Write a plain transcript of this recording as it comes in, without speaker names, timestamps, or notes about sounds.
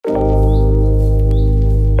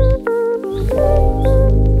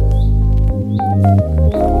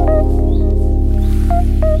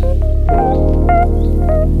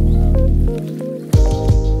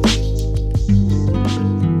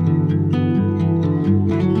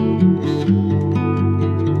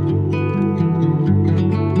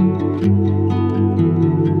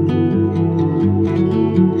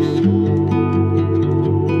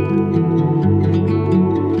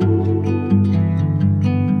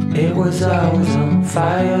It was always on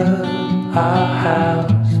fire, our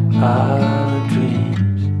house, our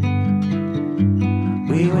dreams.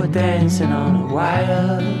 We were dancing on a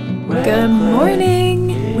wire. Good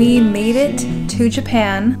morning! We made it to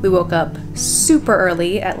Japan. We woke up super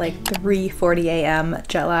early at like 3:40 a.m.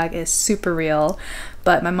 Jet lag is super real.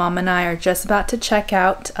 But my mom and I are just about to check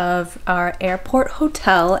out of our airport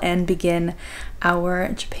hotel and begin our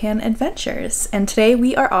Japan adventures. And today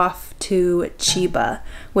we are off to Chiba,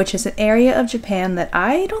 which is an area of Japan that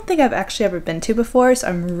I don't think I've actually ever been to before, so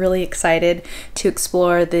I'm really excited to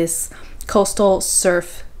explore this coastal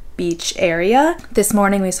surf beach area. This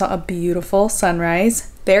morning we saw a beautiful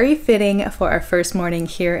sunrise, very fitting for our first morning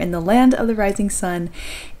here in the land of the rising sun,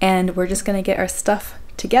 and we're just gonna get our stuff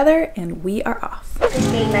together and we are off.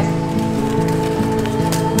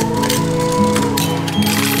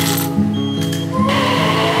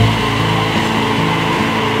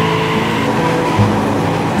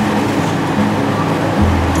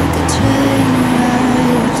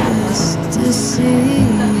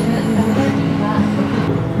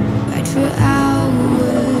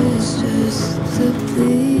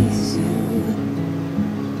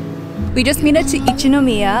 We just made it to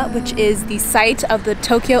Ichinomiya, which is the site of the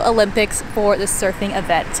Tokyo Olympics for the surfing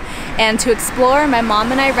event. And to explore, my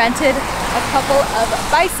mom and I rented a couple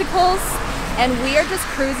of bicycles and we are just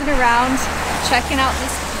cruising around, checking out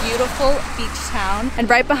this beautiful beach town. And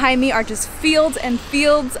right behind me are just fields and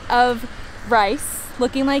fields of rice,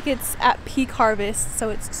 looking like it's at peak harvest. So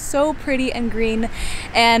it's so pretty and green.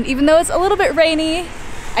 And even though it's a little bit rainy,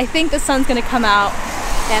 I think the sun's gonna come out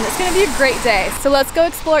and it's gonna be a great day. So let's go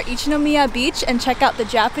explore Ichinomiya Beach and check out the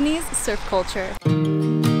Japanese surf culture.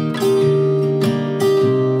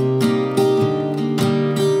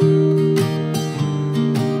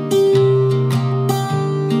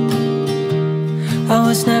 I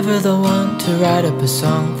was never the one to write up a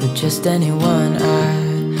song for just anyone.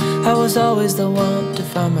 I was always the one to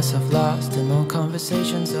find myself lost in long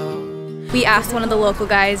conversations. We asked one of the local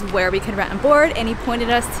guys where we could rent a board and he pointed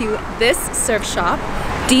us to this surf shop,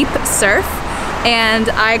 Deep Surf, and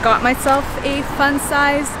I got myself a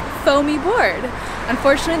fun-sized foamy board.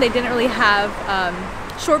 Unfortunately, they didn't really have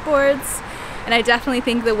short boards, and I definitely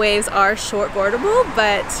think the waves are shortboardable,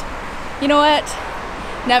 but you know what?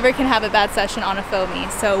 Never can have a bad session on a foamy.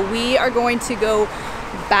 So we are going to go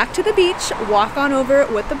back to the beach, walk on over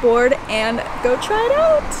with the board, and go try it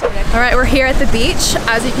out. All right, we're here at the beach.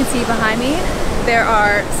 As you can see behind me, there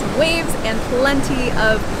are some waves and plenty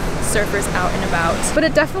of surfers out and about. But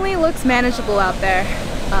it definitely looks manageable out there.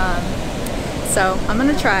 So I'm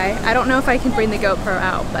gonna try. I don't know if I can bring the GoPro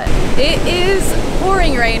out, but it is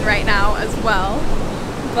pouring rain right now as well.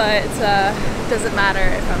 But it doesn't matter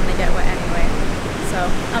if I'm gonna get wet anyway. So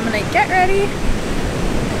I'm gonna get ready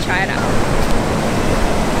and try it out.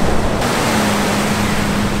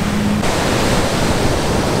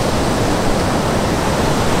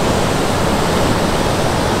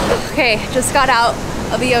 Okay, just got out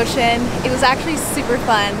of the ocean. It was actually super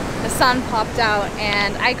fun. The sun popped out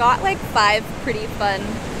and I got like 5 pretty fun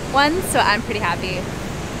ones, so I'm pretty happy.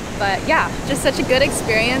 But yeah, just such a good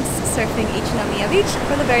experience surfing Ichinomiya Beach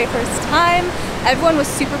for the very first time. Everyone was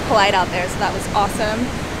super polite out there, so that was awesome.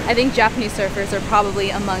 I think Japanese surfers are probably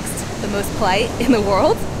amongst the most polite in the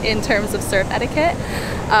world in terms of surf etiquette.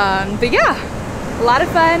 But yeah, a lot of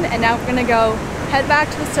fun, and now we're gonna go head back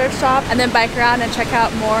to the surf shop and then bike around and check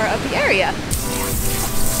out more of the area.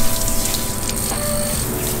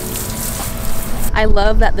 I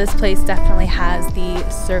love that this place definitely has the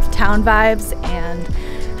surf town vibes and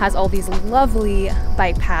has all these lovely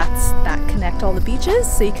bike paths that connect all the beaches,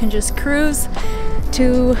 so you can just cruise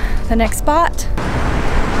to the next spot.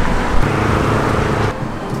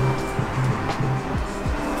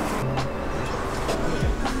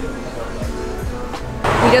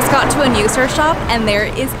 We just got to a new surf shop and there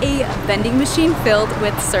is a vending machine filled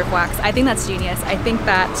with surf wax. I think that's genius. I think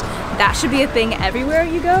that should be a thing everywhere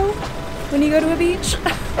you go when you go to a beach.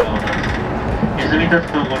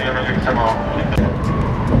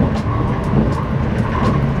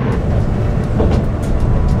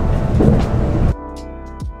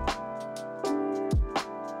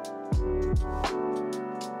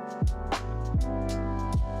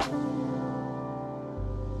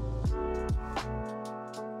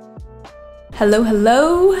 Hello,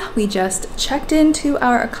 hello. We just checked into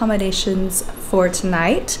our accommodations for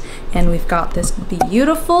tonight and we've got this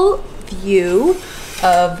beautiful view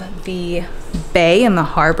of the bay and the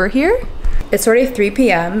harbor here. It's already 3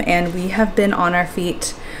 p.m. and we have been on our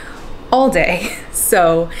feet all day.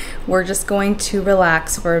 So we're just going to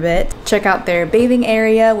relax for a bit, check out their bathing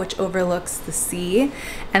area, which overlooks the sea.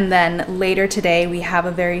 And then later today, we have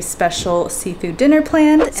a very special seafood dinner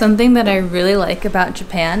planned. Something that I really like about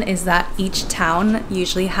Japan is that each town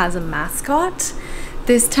usually has a mascot.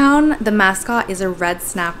 This town, the mascot is a red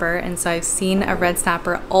snapper, and so I've seen a red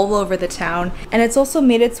snapper all over the town. And it's also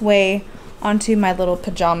made its way onto my little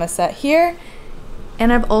pajama set here.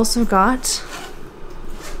 And I've also got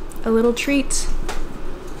a little treat.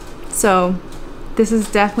 So this is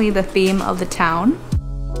definitely the theme of the town.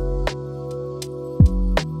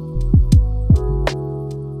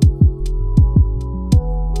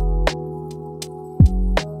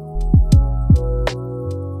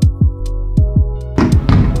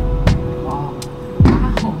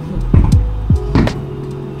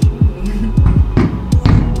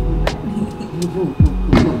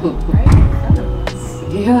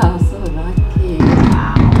 Yeah, so lucky.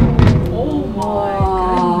 Wow. Oh my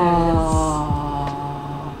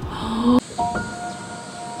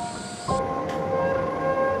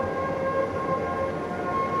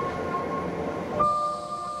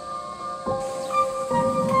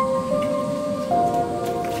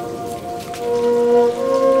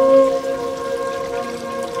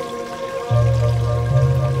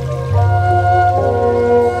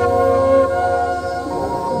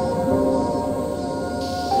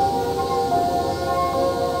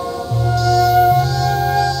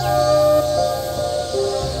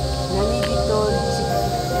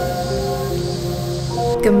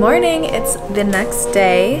Good morning, it's the next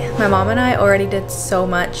day. My mom and I already did so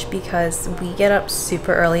much because we get up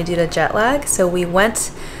super early due to jet lag. So we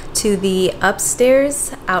went to the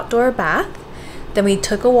upstairs outdoor bath. Then we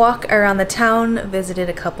took a walk around the town, visited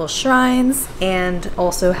a couple shrines, and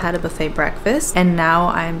also had a buffet breakfast. And now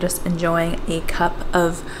I'm just enjoying a cup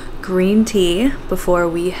of green tea before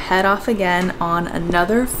we head off again on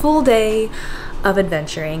another full day of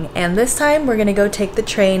adventuring. And this time we're gonna go take the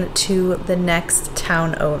train to the next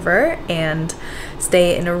town over and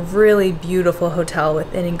stay in a really beautiful hotel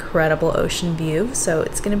with an incredible ocean view. So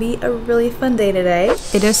it's gonna be a really fun day today.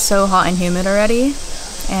 It is so hot and humid already,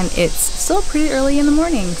 and it's still pretty early in the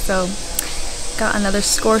morning, so got another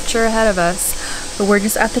scorcher ahead of us. But we're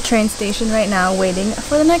just at the train station right now waiting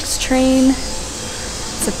for the next train.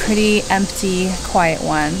 It's a pretty empty, quiet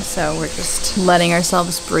one, so we're just letting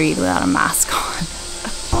ourselves breathe without a mask on.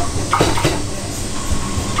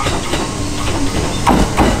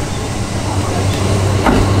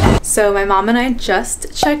 So my mom and I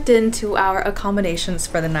just checked into our accommodations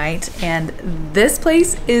for the night, and this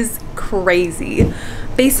place is crazy.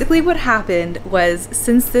 Basically what happened was,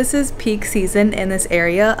 since this is peak season in this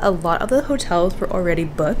area, a lot of the hotels were already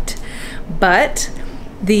booked, but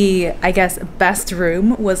the, I guess, best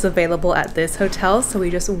room was available at this hotel, so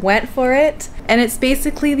we just went for it. And it's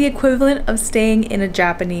basically the equivalent of staying in a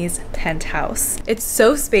Japanese penthouse. It's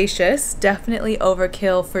so spacious, definitely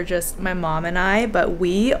overkill for just my mom and I, but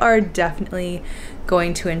we are definitely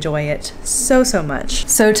going to enjoy it so much.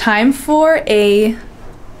 So time for a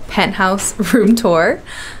penthouse room tour.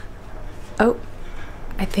 Oh,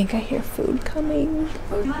 I think I hear food coming.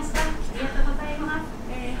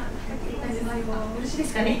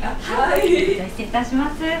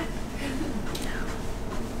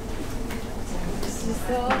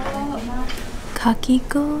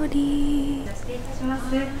 Kakigori.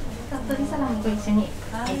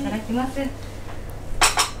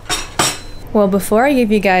 Well, before I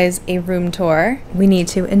give you guys a room tour, we need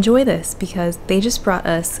to enjoy this because they just brought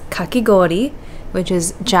us kakigori, which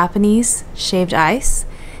is Japanese shaved ice,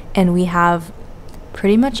 and we have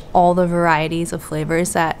pretty much all the varieties of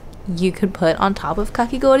flavors that you could put on top of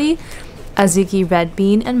kakigori. Azuki red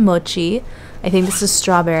bean and mochi. I think this is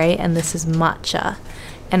strawberry and this is matcha.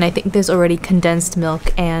 And I think there's already condensed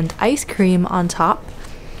milk and ice cream on top.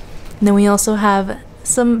 And then we also have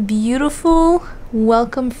some beautiful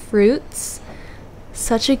welcome fruits.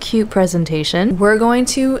 Such a cute presentation. We're going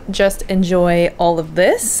to just enjoy all of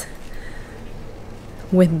this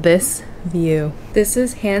with this view. This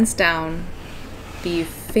is hands down the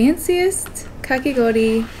fanciest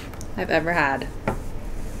kakigori I've ever had.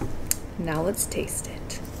 Now let's taste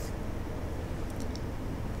it.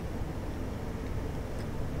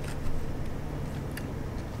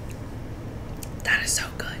 That is so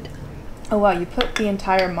good. Oh wow, you put the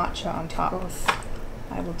entire matcha on top.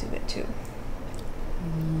 I will do it too.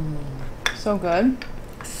 So good.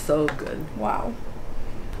 So good. Wow.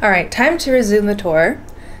 All right, time to resume the tour.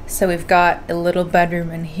 So we've got a little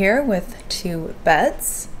bedroom in here with 2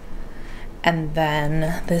 beds. And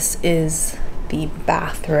then this is the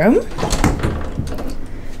bathroom.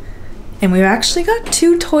 And we've actually got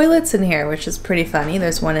 2 toilets in here, which is pretty funny.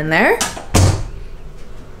 There's one in there.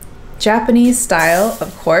 Japanese style,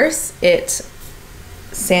 of course. It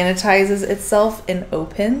sanitizes itself and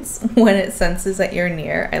opens when it senses that you're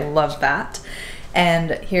near. I love that.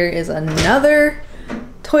 And here is another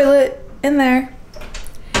toilet in there.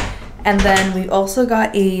 And then we also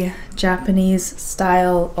got a Japanese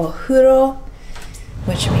style ohuro,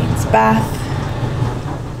 which means bath.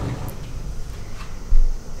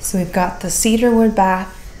 So we've got the cedarwood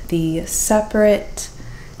bath, the separate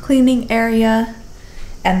cleaning area,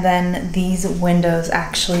 and then these windows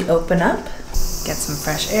actually open up. Get some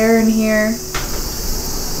fresh air in here.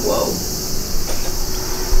 Whoa.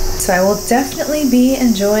 So I will definitely be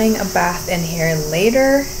enjoying a bath in here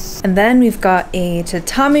later. And then we've got a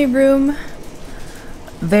tatami room.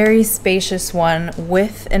 Very spacious one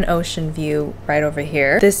with an ocean view right over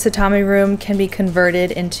here. This tatami room can be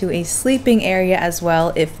converted into a sleeping area as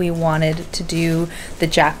well if we wanted to do the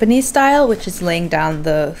Japanese style, which is laying down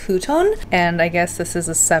the futon. And I guess this is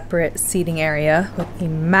a separate seating area with a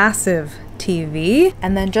massive TV.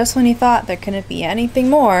 And then just when you thought there couldn't be anything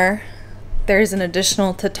more, there's an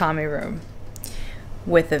additional tatami room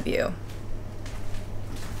with a view.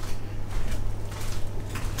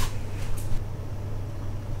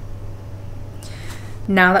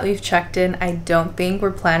 Now that we've checked in, I don't think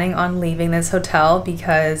we're planning on leaving this hotel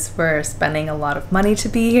because we're spending a lot of money to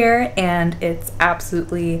be here and it's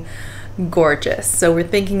absolutely gorgeous. So we're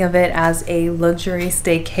thinking of it as a luxury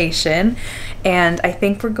staycation, and I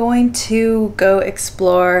think we're going to go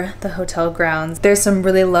explore the hotel grounds. There's some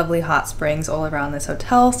really lovely hot springs all around this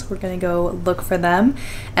hotel, so we're gonna go look for them.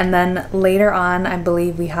 And then later on, I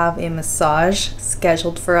believe we have a massage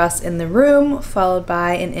scheduled for us in the room, followed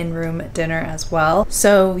by an in-room dinner as well.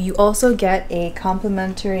 So you also get a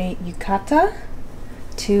complimentary yukata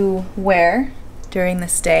to wear during the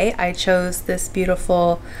stay. I chose this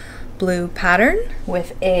beautiful blue pattern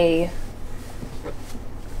with a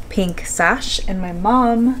pink sash, and my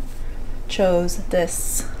mom chose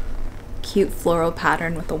this cute floral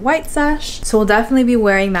pattern with a white sash. So we'll definitely be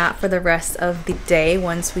wearing that for the rest of the day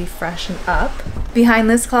once we freshen up. Behind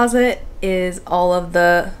this closet is all of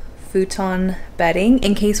the futon bedding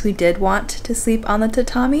in case we did want to sleep on the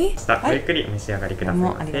tatami.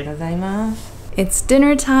 It's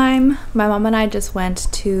dinner time. My mom and I just went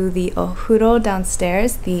to the ohuro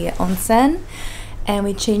downstairs, the onsen, and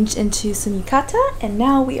we changed into some yukata, and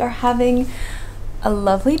now we are having a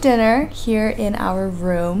lovely dinner here in our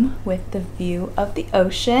room with the view of the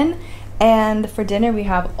ocean. And for dinner we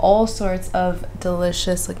have all sorts of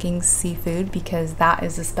delicious looking seafood because that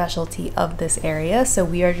is the specialty of this area. So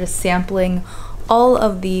we are just sampling all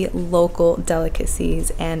of the local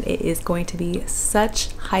delicacies, and it is going to be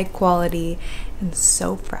such high quality and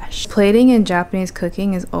so fresh. Plating in Japanese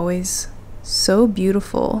cooking is always so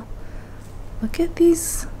beautiful. Look at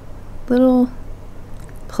these little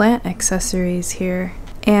plant accessories here,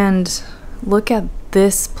 and look at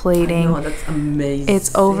this plating. I know, that's amazing.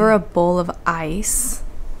 It's over a bowl of ice,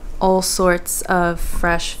 all sorts of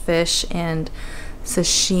fresh fish and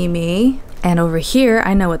sashimi. And over here,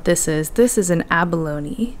 I know what this is. This is an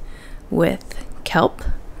abalone with kelp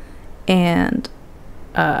and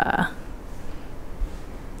don't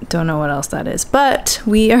know what else that is, but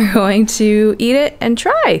we are going to eat it and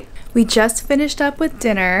try. We just finished up with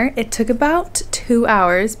dinner. It took about 2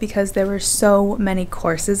 hours because there were so many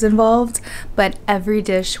courses involved, but every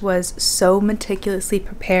dish was so meticulously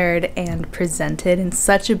prepared and presented in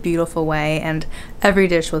such a beautiful way, and every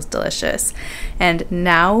dish was delicious. And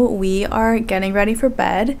now we are getting ready for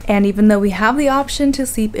bed, and even though we have the option to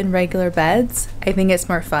sleep in regular beds, I think it's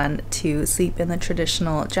more fun to sleep in the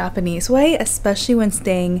traditional Japanese way, especially when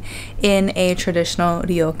staying in a traditional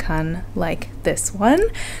ryokan like this one.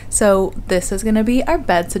 So this is gonna be our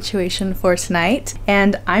bed situation for tonight,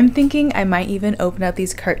 and I'm thinking I might even open up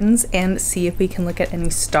these curtains and see if we can look at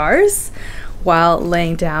any stars while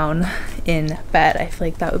laying down in bed. I feel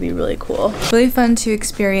like that would be really cool. Really fun to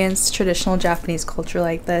experience traditional Japanese culture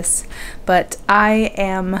like this, but I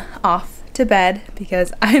am off to bed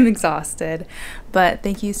because I'm exhausted. But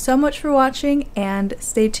thank you so much for watching, and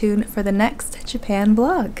stay tuned for the next Japan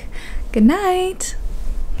vlog. Good night!